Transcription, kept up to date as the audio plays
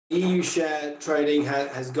EU share trading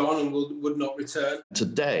has gone and would not return.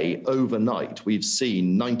 Today, overnight, we've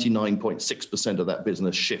seen 99.6% of that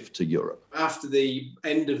business shift to Europe. After the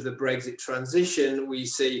end of the Brexit transition, we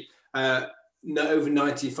see over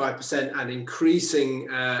 95% and increasing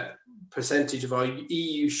percentage of our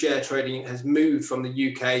EU share trading has moved from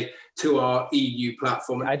the UK to our EU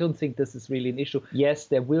platform. I don't think this is really an issue. Yes,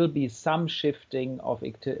 there will be some shifting of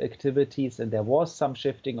activities, and there was some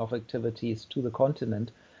shifting of activities to the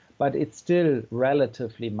continent, but it's still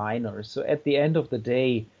relatively minor. So at the end of the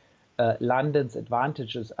day, London's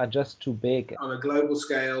advantages are just too big. On a global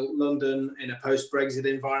scale, London in a post-Brexit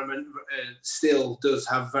environment still does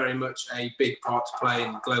have very much a big part to play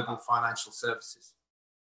in global financial services.